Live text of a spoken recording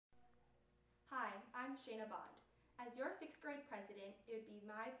I'm Shayna Bond. As your 6th grade president, it would be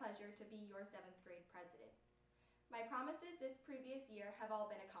my pleasure to be your 7th grade president. My promises this previous year have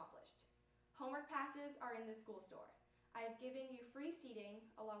all been accomplished. Homework passes are in the school store. I have given you free seating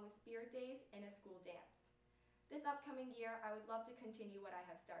along with spirit days and a school dance. This upcoming year, I would love to continue what I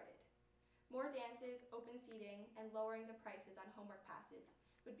have started. More dances, open seating, and lowering the prices on homework passes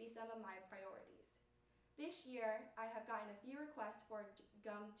would be some of my priorities. This year, I have gotten a few requests for a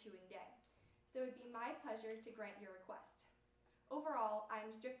gum chewing day, so it would be my pleasure to grant your request. Overall, I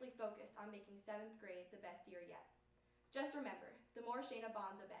am strictly focused on making 7th grade the best year yet. Just remember, the more Shayna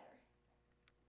Bond, the better.